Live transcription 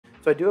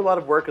So I do a lot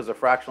of work as a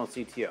fractional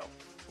CTO.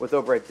 With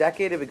over a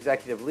decade of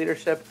executive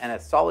leadership and a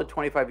solid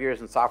 25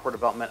 years in software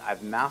development,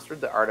 I've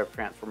mastered the art of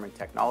transforming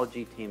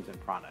technology, teams, and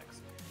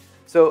products.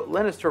 So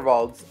Linus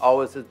Torvalds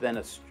always has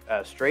been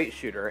a straight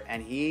shooter,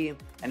 and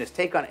his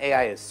take on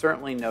AI is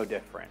certainly no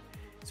different.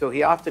 So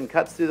he often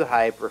cuts through the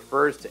hype,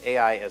 refers to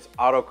AI as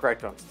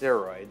autocorrect on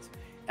steroids,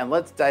 and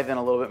let's dive in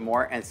a little bit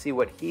more and see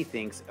what he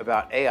thinks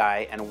about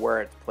AI and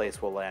where its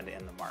place will land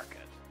in the market.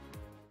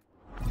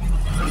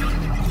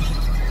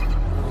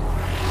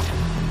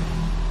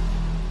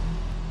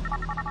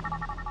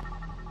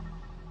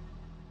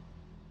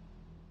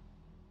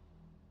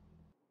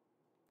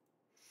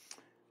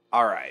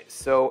 All right,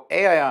 so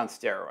AI on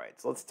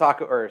steroids.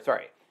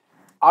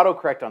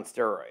 Autocorrect on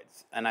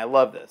steroids. And I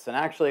love this. And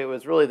actually, it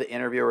was really the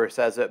interviewer who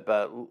says it,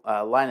 but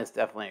Linus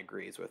definitely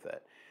agrees with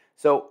it.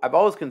 So I've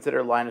always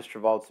considered Linus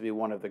Torvalds to be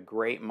one of the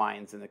great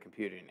minds in the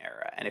computing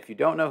era. And if you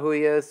don't know who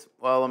he is,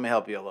 well, let me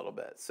help you a little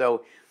bit.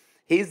 So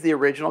he's the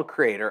original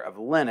creator of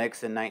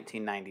Linux in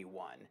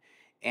 1991.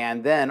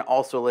 And then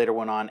also later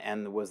went on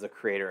and was the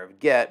creator of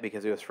Git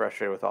because he was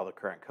frustrated with all the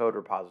current code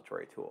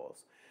repository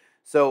tools.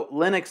 So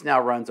Linux now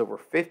runs over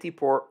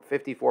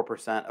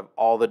 54% of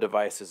all the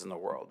devices in the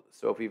world.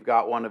 So if you've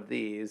got one of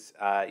these,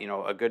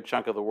 a good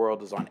chunk of the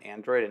world is on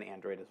Android, and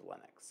Android is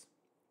Linux.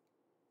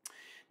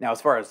 Now,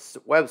 as far as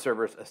web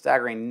servers, a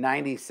staggering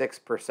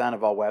 96%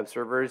 of all web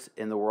servers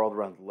in the world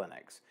run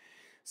Linux.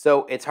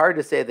 So it's hard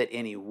to say that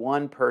any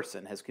one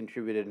person has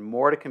contributed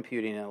more to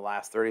computing in the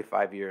last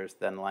 35 years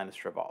than Linus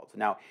Torvalds.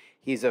 Now,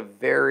 he's a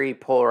very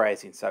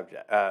polarizing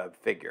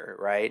figure,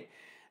 right?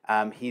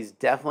 He's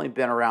definitely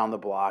been around the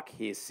block.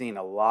 He's seen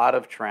a lot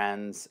of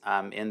trends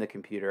in the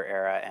computer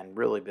era and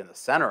really been the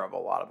center of a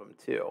lot of them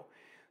too.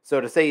 So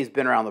to say he's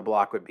been around the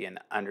block would be an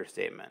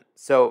understatement.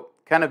 So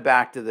kind of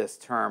back to this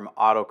term,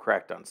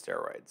 autocorrect on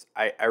steroids.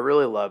 I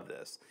really love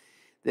this.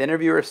 The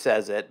interviewer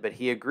says it, but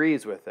he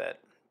agrees with it.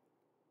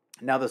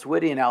 Now, this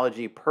witty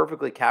analogy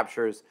perfectly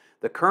captures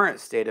the current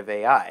state of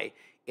AI.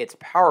 It's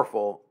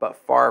powerful, but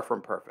far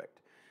from perfect.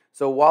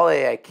 So while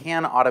AI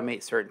can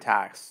automate certain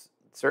tasks,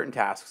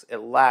 it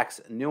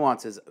lacks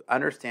nuances of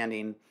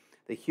understanding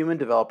the human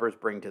developers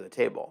bring to the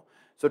table.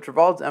 So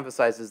Torvalds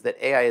emphasizes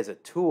that AI is a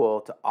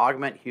tool to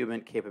augment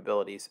human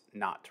capabilities,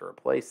 not to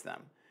replace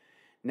them.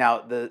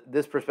 Now,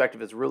 this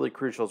perspective is really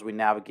crucial as we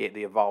navigate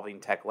the evolving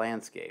tech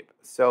landscape.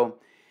 So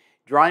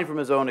drawing from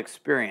his own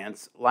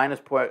experience, Linus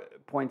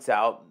points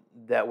out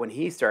that when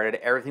he started,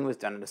 everything was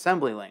done in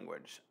assembly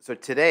language. So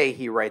today,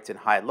 he writes in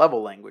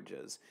high-level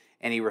languages,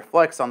 and he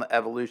reflects on the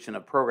evolution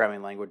of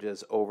programming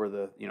languages over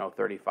the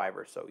 35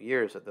 or so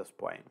years at this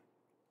point.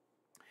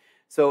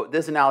 So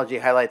this analogy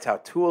highlights how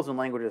tools and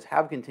languages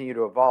have continued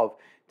to evolve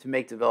to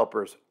make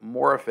developers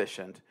more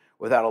efficient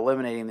without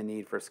eliminating the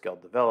need for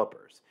skilled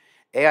developers.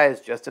 AI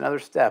is just another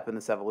step in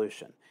this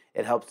evolution.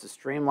 It helps to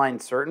streamline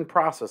certain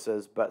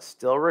processes, but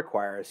still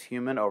requires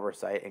human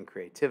oversight and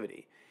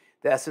creativity.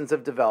 The essence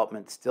of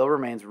development still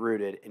remains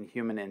rooted in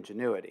human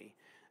ingenuity.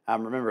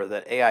 Remember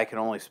that AI can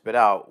only spit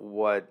out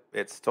what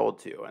it's told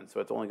to, and so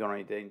it's only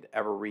going to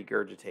ever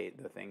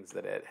regurgitate the things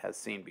that it has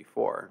seen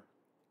before,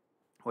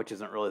 which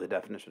isn't really the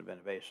definition of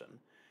innovation.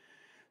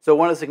 So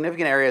one of the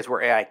significant areas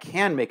where AI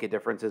can make a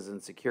difference is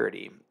in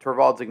security.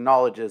 Torvalds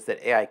acknowledges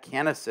that AI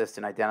can assist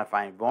in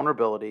identifying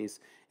vulnerabilities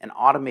and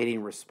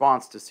automating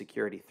response to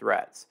security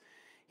threats.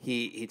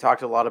 He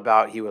talked a lot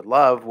about he would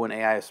love when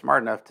AI is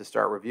smart enough to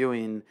start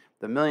reviewing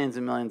the millions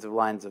and millions of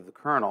lines of the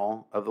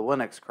kernel, of the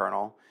Linux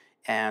kernel,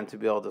 and to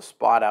be able to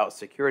spot out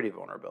security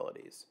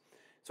vulnerabilities.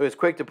 So he's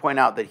quick to point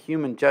out that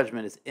human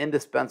judgment is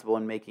indispensable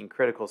in making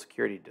critical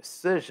security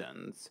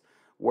decisions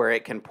where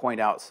it can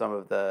point out some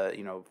of the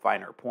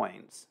finer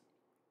points.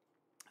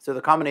 So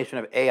the combination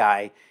of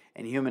AI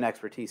and human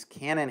expertise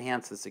can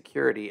enhance the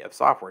security of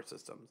software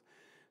systems.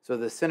 So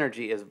the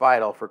synergy is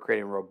vital for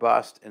creating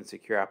robust and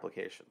secure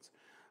applications.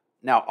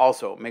 Now,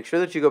 also, make sure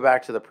that you go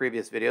back to the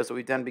previous videos that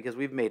we've done because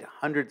we've made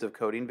hundreds of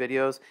coding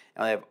videos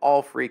and they have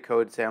all free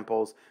code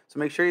samples. So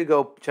make sure you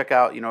go check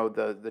out,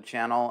 the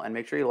channel and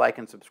make sure you like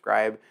and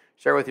subscribe,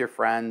 share with your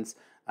friends,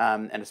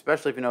 and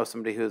especially if you know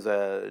somebody who's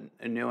a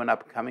new and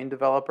upcoming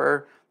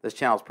developer, this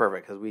channel is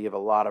perfect because we have a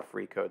lot of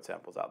free code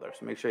samples out there.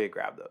 So make sure you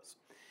grab those.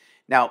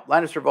 Now,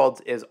 Linus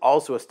Torvalds is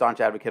also a staunch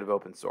advocate of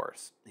open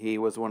source. He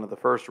was one of the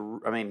first,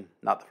 the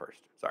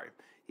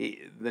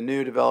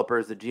new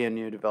developers, the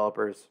GNU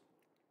developers,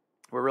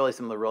 were really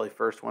some of the really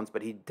first ones,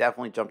 but he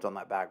definitely jumped on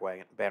that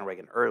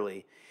bandwagon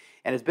early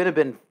and has been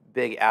a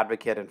big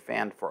advocate and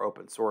fan for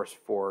open source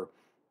for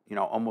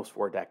almost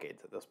 4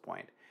 decades at this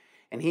point.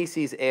 And he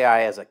sees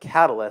AI as a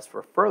catalyst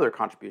for further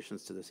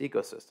contributions to this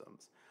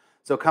ecosystems.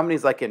 So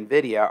companies like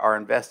NVIDIA are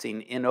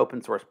investing in open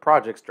source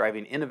projects,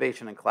 driving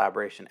innovation and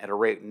collaboration at a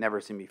rate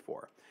never seen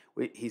before.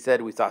 He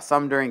said we saw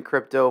some during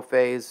crypto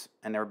phase,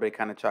 and everybody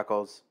kind of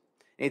chuckles.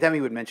 Anytime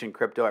he would mention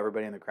crypto,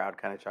 everybody in the crowd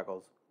kind of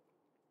chuckles.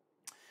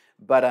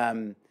 But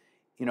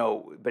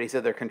he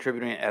said they're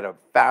contributing at a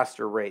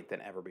faster rate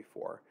than ever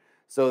before.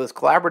 So this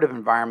collaborative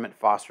environment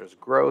fosters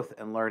growth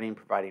and learning,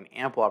 providing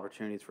ample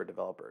opportunities for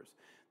developers.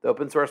 The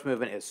open source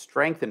movement is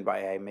strengthened by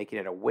AI, making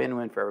it a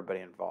win-win for everybody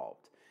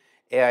involved.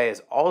 AI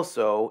is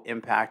also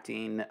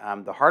impacting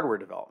the hardware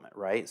development,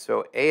 right?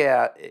 So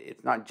AI,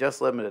 it's not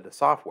just limited to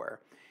software.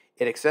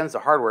 It extends to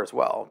hardware as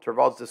well.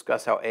 Torvalds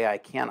discussed how AI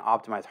can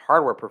optimize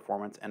hardware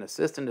performance and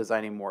assist in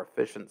designing more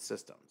efficient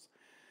systems.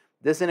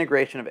 This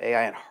integration of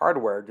AI and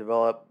hardware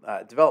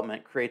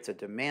development creates a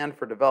demand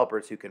for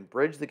developers who can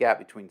bridge the gap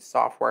between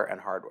software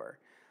and hardware.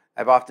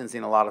 I've often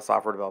seen a lot of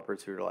software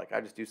developers who are like, I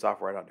just do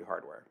software, I don't do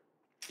hardware.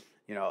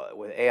 You know,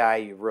 with AI,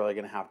 you're really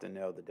going to have to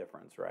know the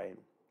difference, right?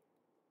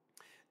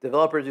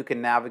 Developers who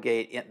can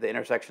navigate the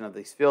intersection of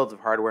these fields of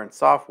hardware and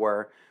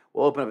software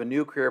will open up a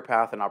new career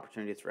path and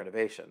opportunities for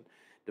innovation.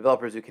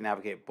 Developers who can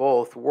navigate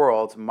both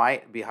worlds will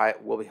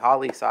be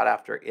highly sought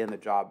after in the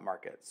job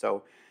market.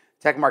 So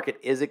tech market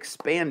is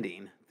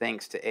expanding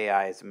thanks to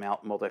AI's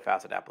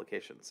multifaceted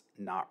applications,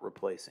 not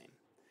replacing.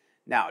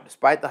 Now,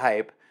 despite the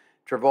hype,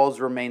 Torvalds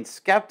remains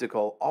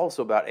skeptical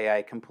also about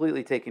AI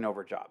completely taking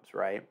over jobs,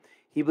 right?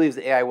 He believes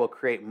that AI will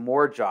create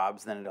more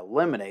jobs than it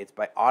eliminates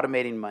by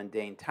automating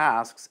mundane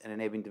tasks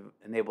and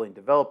enabling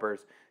developers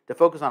to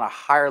focus on a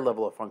higher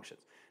level of functions.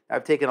 Now,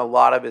 I've taken a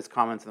lot of his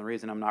comments, and the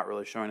reason I'm not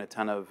really showing a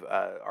ton of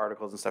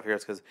articles and stuff here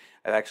is because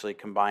I've actually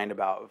combined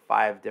about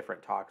 5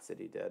 different talks that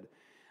he did.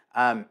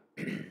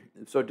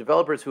 So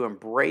developers who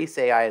embrace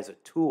AI as a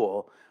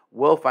tool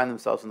will find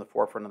themselves in the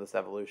forefront of this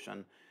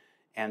evolution.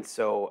 And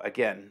so,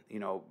 again, you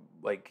know,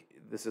 like,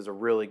 this is a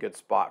really good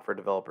spot for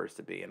developers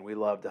to be, and we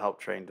love to help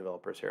train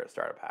developers here at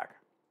StartupHakk.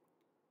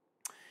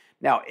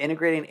 Now,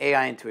 integrating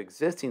AI into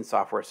existing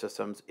software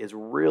systems is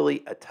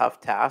really a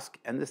tough task,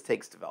 and this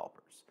takes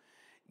developers.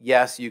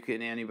 Yes,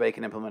 anybody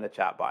can implement a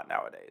chatbot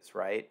nowadays,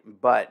 right?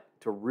 But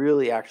to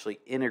really actually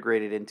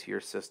integrate it into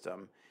your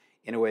system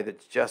in a way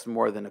that's just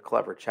more than a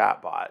clever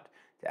chatbot,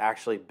 to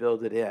actually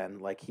build it in,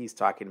 like he's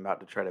talking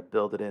about, to try to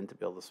build it in to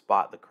be able to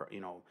spot the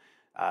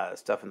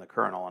stuff in the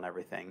kernel and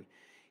everything.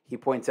 He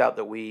points out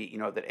that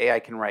that AI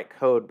can write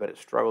code, but it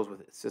struggles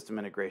with system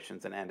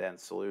integrations and end-to-end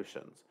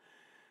solutions.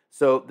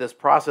 So this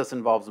process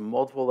involves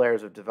multiple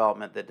layers of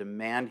development that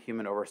demand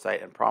human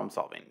oversight and problem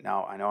solving.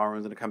 Now, I know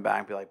everyone's going to come back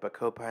and be like, but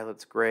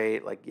Copilot's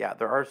great. Like, yeah,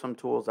 there are some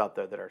tools out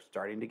there that are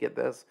starting to get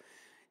this,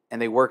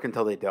 and they work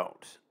until they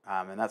don't.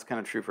 And that's kind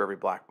of true for every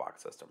black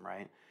box system,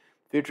 right?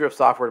 The future of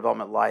software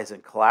development lies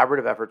in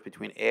collaborative efforts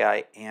between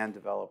AI and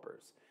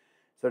developers.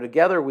 So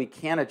together, we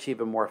can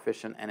achieve a more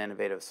efficient and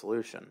innovative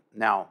solution.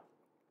 Now,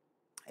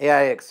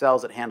 AI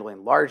excels at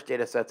handling large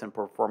data sets and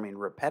performing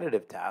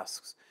repetitive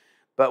tasks,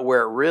 but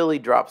where it really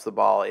drops the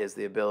ball is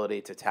the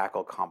ability to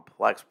tackle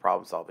complex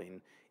problem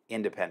solving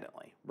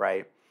independently,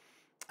 right?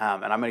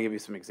 And I'm going to give you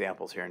some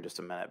examples here in just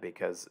a minute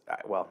because,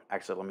 well,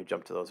 actually, let me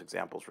jump to those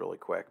examples really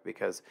quick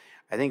because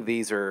I think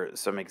these are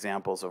some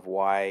examples of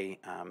why,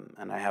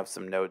 and I have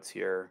some notes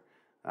here,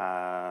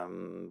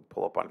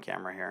 pull up on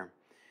camera here.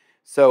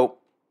 So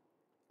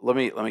let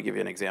me give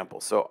you an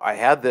example. So I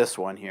had this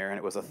one here, and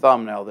it was a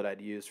thumbnail that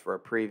I'd used for a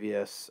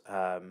previous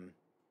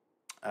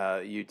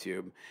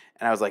YouTube,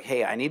 and I was like,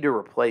 hey, I need to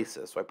replace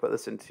this. So I put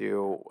this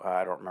into,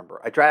 I don't remember.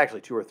 I tried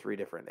actually 2 or 3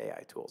 different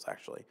AI tools,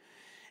 actually.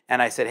 And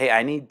I said, hey,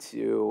 I need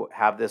to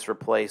have this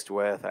replaced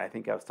with, and I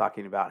think I was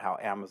talking about how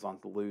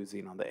Amazon's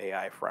losing on the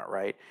AI front,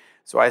 right?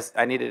 So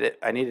I needed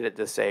it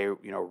to say,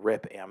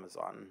 rip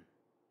Amazon.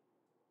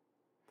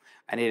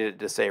 I needed it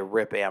to say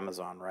rip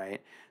Amazon,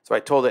 right? So I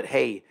told it,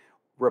 hey,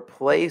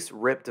 replace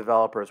rip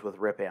developers with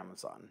rip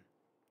Amazon.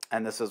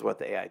 And this is what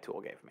the AI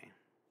tool gave me.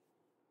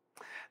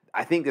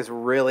 I think this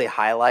really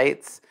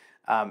highlights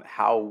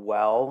how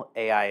well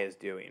AI is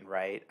doing,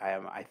 right?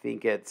 I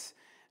think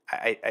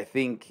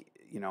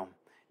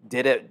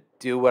did it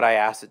do what I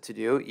asked it to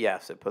do?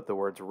 Yes, it put the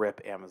words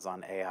rip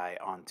Amazon AI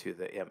onto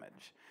the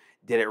image.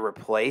 Did it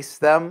replace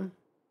them?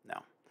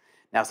 No.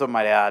 Now, some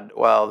might add,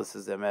 well, this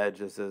is image,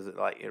 this is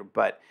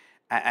but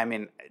I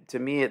mean, to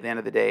me, at the end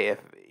of the day,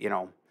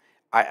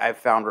 I've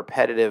found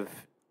repetitive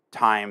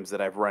times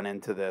that I've run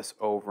into this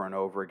over and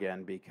over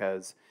again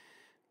because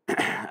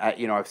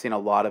I've seen a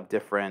lot of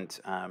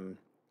different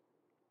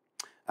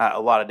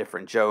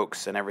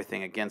jokes and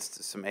everything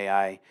against some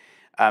AI.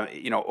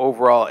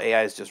 Overall,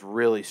 AI just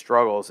really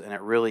struggles, and it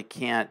really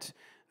can't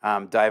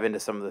dive into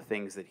some of the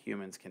things that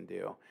humans can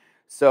do.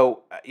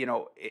 So,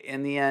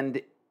 in the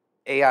end,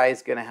 AI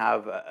is going to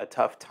have a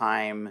tough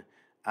time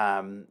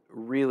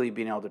really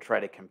being able to try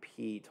to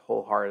compete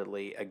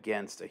wholeheartedly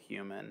against a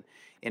human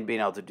in being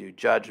able to do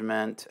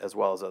judgment as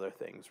well as other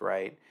things,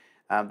 right?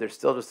 There's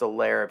still just a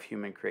layer of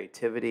human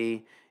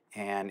creativity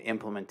and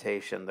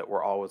implementation that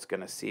we're always going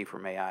to see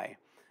from AI.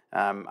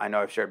 I know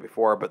I've shared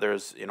before, but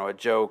there's a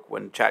joke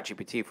when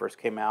ChatGPT first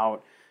came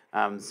out.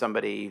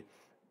 Somebody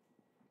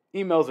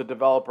emails a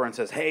developer and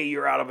says, "Hey,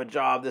 you're out of a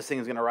job. This thing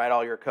is going to write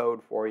all your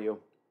code for you."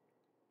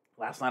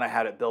 Last night I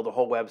had it build a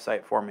whole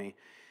website for me,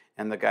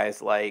 and the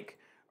guy's like,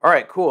 "All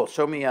right, cool.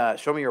 Show me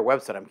your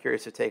website. I'm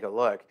curious to take a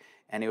look."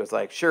 And he was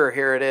like, "Sure,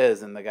 here it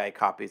is." And the guy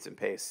copies and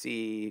pastes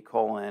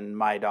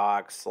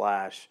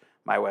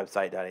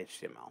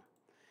C:/mydocs/mywebsite.html.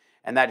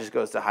 And that just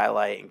goes to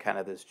highlight and kind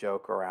of this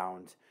joke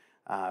around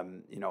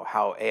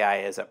how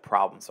AI is at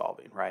problem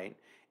solving, right?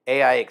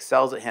 AI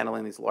excels at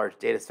handling these large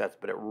data sets,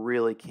 but it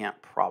really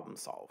can't problem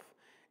solve.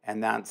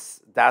 And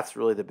that's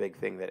really the big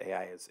thing that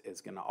AI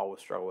is going to always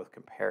struggle with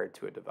compared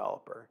to a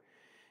developer.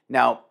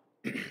 Now,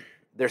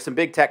 there's some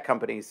big tech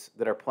companies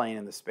that are playing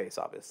in this space,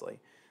 obviously.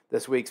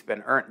 This week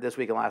and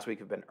last week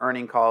have been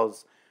earning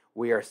calls.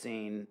 We are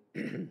seeing,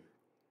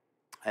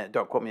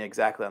 don't quote me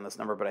exactly on this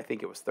number, but I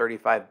think it was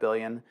 35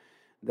 billion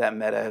that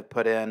Meta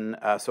put in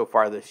so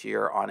far this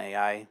year on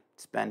AI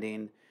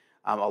spending.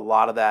 A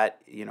lot of that,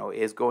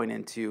 is going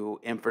into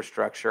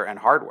infrastructure and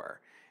hardware.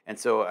 And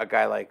so a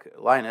guy like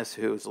Linus,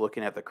 who's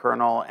looking at the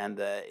kernel and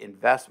the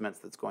investments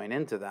that's going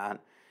into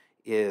that,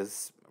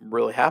 is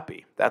really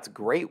happy. That's a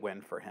great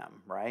win for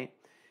him, right?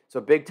 So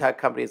big tech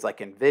companies like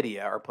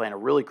NVIDIA are playing a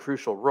really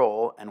crucial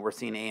role, and we're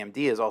seeing AMD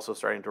is also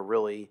starting to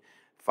really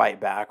fight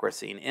back. We're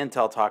seeing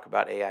Intel talk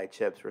about AI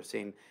chips.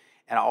 And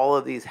all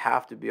of these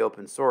have to be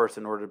open source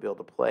in order to be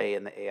able to play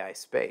in the AI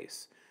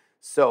space.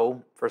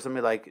 So for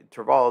somebody like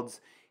Torvalds,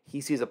 he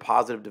sees a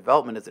positive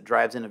development as it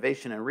drives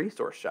innovation and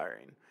resource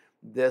sharing.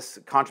 This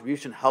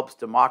contribution helps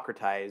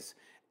democratize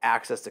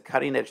access to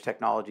cutting-edge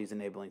technologies,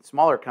 enabling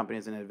smaller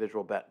companies and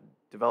individual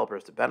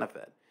developers to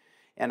benefit.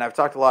 And I've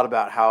talked a lot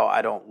about how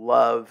I don't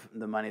love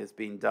the money that's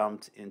being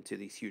dumped into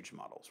these huge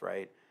models,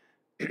 right?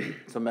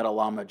 So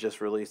Meta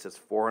just released its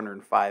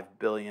 405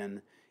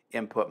 billion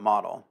input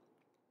model.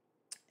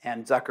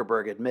 And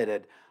Zuckerberg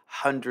admitted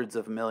hundreds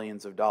of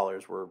millions of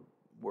dollars were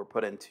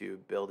put into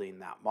building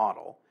that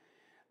model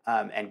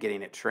and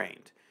getting it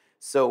trained.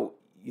 So,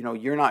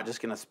 you're not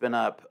just going to spin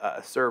up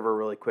a server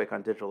really quick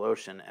on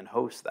DigitalOcean and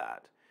host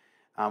that.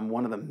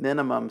 One of the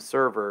minimum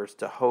servers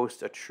to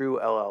host a true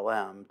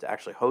LLM, to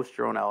actually host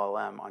your own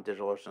LLM on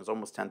DigitalOcean, is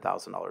almost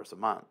 $10,000 a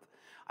month.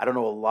 I don't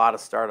know a lot of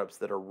startups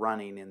that are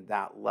running in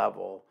that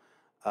level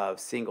of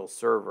single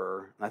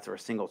server. That's for a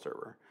single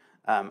server.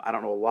 I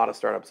don't know a lot of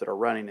startups that are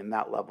running in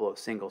that level of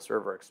single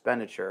server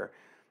expenditure.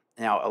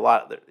 Now,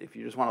 if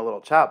you just want a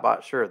little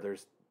chatbot, sure,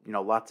 there's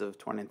lots of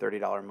 $20 and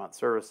 $30 a month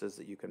services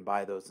that you can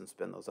buy those and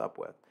spin those up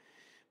with.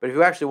 But if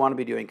you actually want to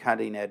be doing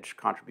cutting edge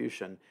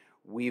contribution,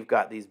 we've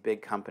got these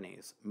big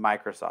companies,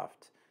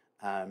 Microsoft,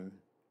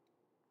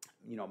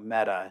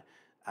 Meta,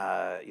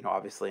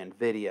 obviously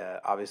NVIDIA,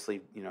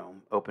 obviously,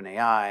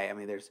 OpenAI. I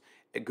mean, there's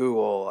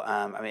Google.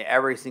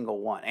 Every single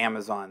one,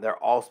 Amazon. They're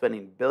all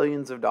spending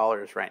billions of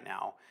dollars right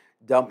now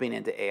dumping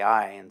into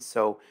AI, and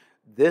so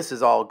this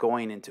is all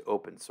going into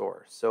open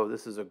source. So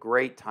this is a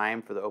great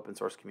time for the open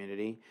source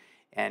community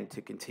and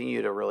to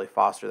continue to really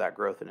foster that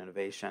growth and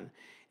innovation.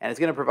 And it's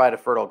going to provide a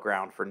fertile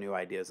ground for new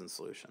ideas and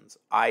solutions.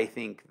 I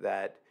think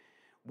that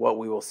what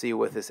we will see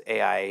with this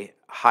AI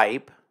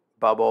hype,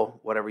 bubble,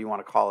 whatever you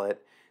want to call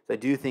it, I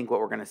do think what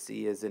we're going to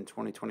see is in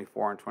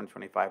 2024 and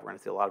 2025, we're going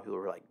to see a lot of people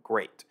who are like,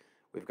 great,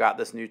 we've got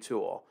this new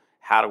tool.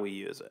 How do we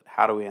use it?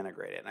 How do we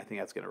integrate it? And I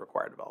think that's going to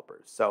require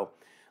developers. So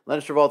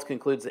Linus Torvalds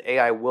concludes that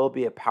AI will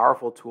be a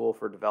powerful tool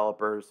for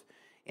developers,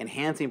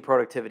 enhancing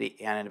productivity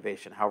and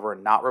innovation. However,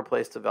 not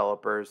replace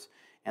developers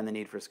and the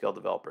need for skilled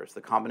developers.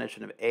 The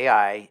combination of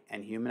AI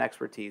and human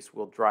expertise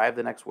will drive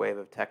the next wave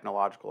of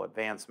technological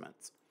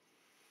advancements.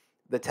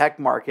 The tech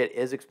market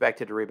is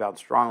expected to rebound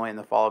strongly in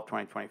the fall of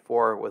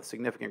 2024 with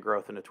significant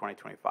growth into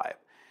 2025.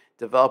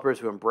 Developers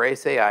who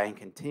embrace AI and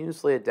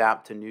continuously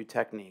adapt to new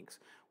techniques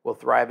will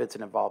thrive. It's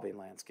an evolving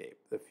landscape.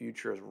 The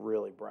future is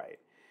really bright.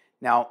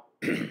 Now,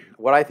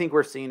 what I think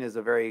we're seeing is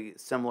a very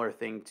similar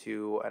thing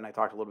to, and I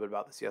talked a little bit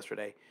about this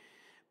yesterday,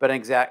 but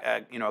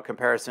a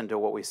comparison to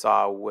what we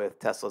saw with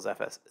Tesla's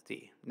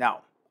FSD.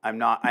 Now,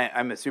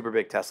 I'm a super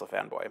big Tesla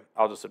fanboy.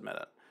 I'll just admit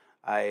it.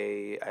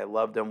 I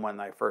loved them when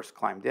I first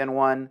climbed in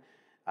one.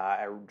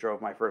 I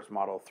drove my first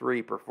Model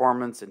 3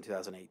 Performance in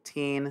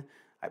 2018.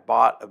 I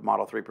bought a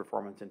Model 3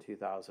 Performance in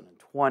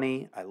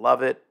 2020. I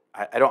love it.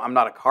 I'm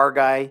not a car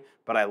guy,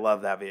 but I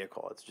love that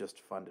vehicle. It's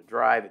just fun to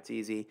drive. It's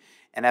easy.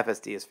 And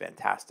FSD is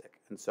fantastic.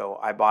 And so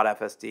I bought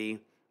FSD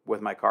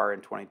with my car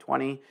in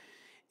 2020.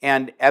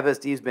 And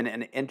FSD has been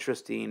an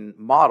interesting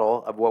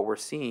model of what we're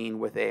seeing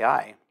with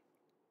AI.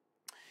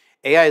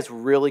 AI is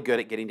really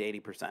good at getting to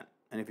 80%.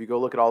 And if you go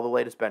look at all the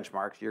latest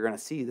benchmarks, you're going to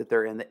see that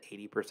they're in the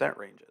 80%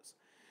 ranges.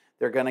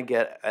 They're going to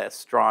get a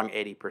strong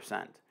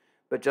 80%.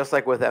 But just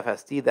like with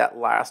FSD, that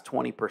last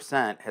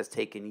 20% has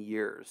taken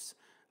years.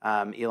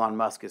 Elon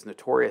Musk is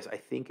notorious, I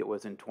think it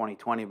was in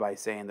 2020, by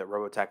saying that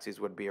robotaxis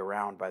would be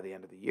around by the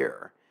end of the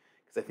year.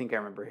 Because I think I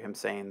remember him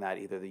saying that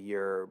either the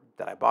year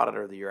that I bought it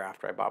or the year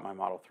after I bought my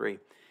Model 3.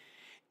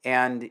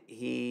 And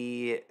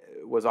he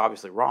was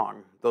obviously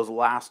wrong. Those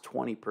last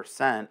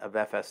 20% of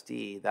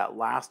FSD, that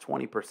last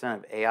 20%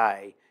 of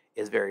AI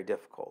is very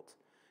difficult.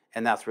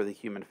 And that's where the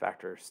human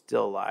factor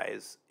still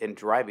lies in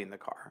driving the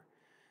car.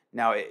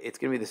 Now, it's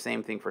going to be the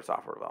same thing for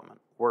software development.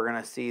 We're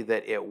going to see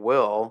that it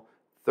will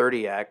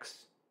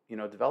 30x,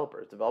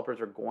 developers.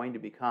 Developers are going to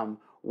become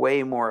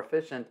way more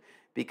efficient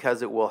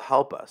because it will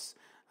help us.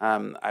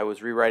 I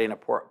was rewriting a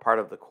part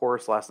of the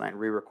course last night and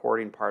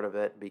re-recording part of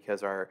it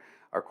because our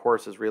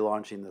course is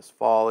relaunching this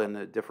fall in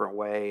a different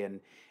way. And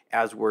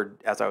as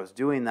I was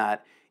doing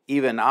that,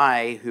 even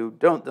I, who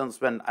I don't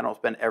spend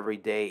every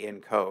day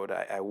in code.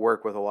 I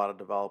work with a lot of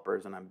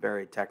developers, and I'm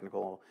very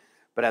technical.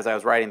 But as I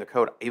was writing the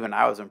code, even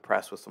I was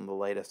impressed with some of the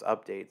latest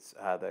updates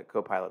that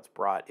Copilot's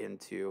brought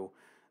into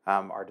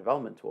our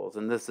development tools.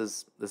 And this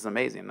is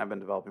amazing. I've been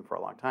developing for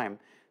a long time,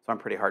 so I'm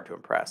pretty hard to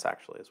impress,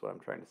 actually, is what I'm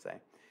trying to say.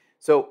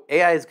 So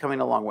AI is coming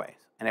a long way,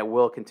 and it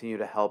will continue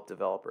to help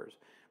developers.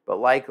 But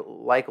like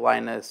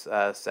Linus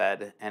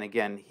said, and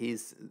again,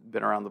 he's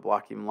been around the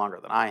block even longer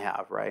than I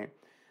have, right?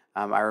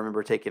 I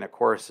remember taking a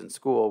course in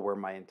school where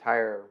I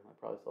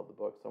probably still have the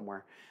book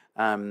somewhere,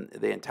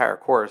 the entire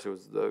course,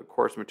 the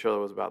course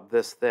material was about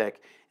this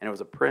thick, and it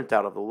was a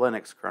printout of the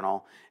Linux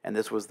kernel, and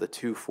this was the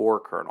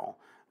 2.4 kernel,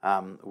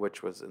 and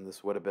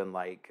this would have been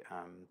like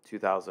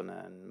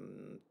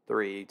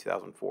 2003,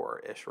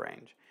 2004-ish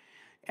range.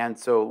 And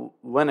so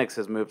Linux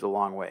has moved a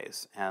long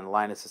ways, and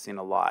Linus has seen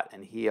a lot,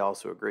 and he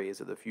also agrees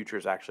that the future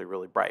is actually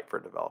really bright for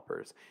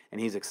developers, and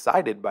he's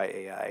excited by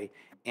AI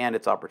and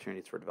its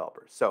opportunities for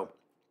developers. So,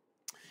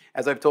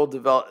 as I've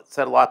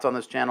said lots on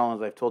this channel,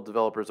 as I've told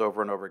developers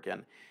over and over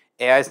again,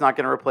 AI is not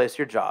going to replace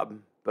your job,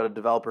 but a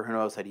developer who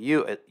knows how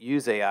to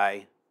use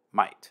AI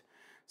might.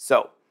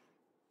 So,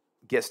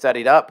 get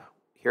studied up.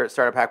 Here at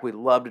StartupHakk, we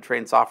love to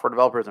train software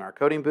developers in our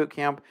coding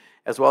bootcamp,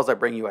 as well as I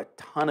bring you a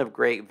ton of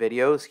great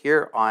videos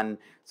here on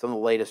some of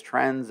the latest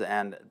trends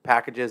and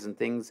packages and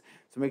things.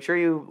 So make sure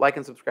you like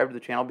and subscribe to the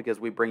channel because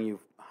we bring you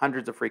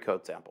hundreds of free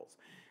code samples.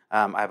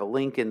 I have a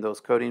link in those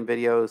coding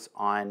videos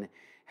on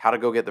how to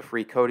go get the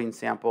free coding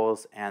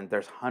samples, and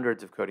there's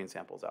hundreds of coding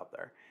samples out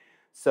there.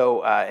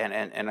 So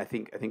and I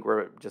think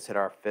we're just hit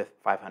our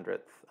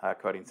 500th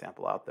coding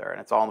sample out there, and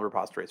it's all in the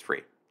repository. It's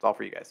free. It's all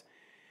for you guys.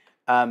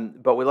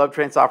 But we love to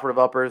train software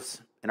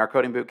developers in our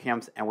coding boot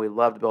camps, and we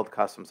love to build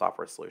custom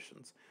software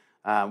solutions.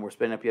 We're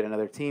spinning up yet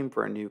another team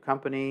for a new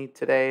company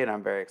today, and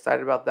I'm very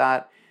excited about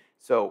that.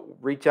 So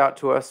reach out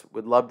to us.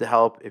 We'd love to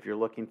help if you're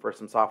looking for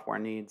some software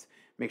needs.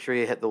 Make sure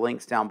you hit the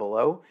links down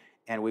below,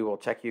 and we will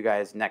check you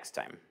guys next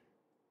time.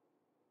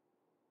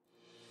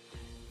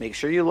 Make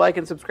sure you like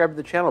and subscribe to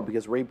the channel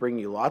because we bring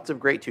you lots of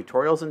great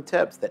tutorials and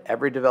tips that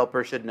every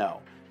developer should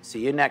know.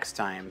 See you next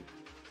time.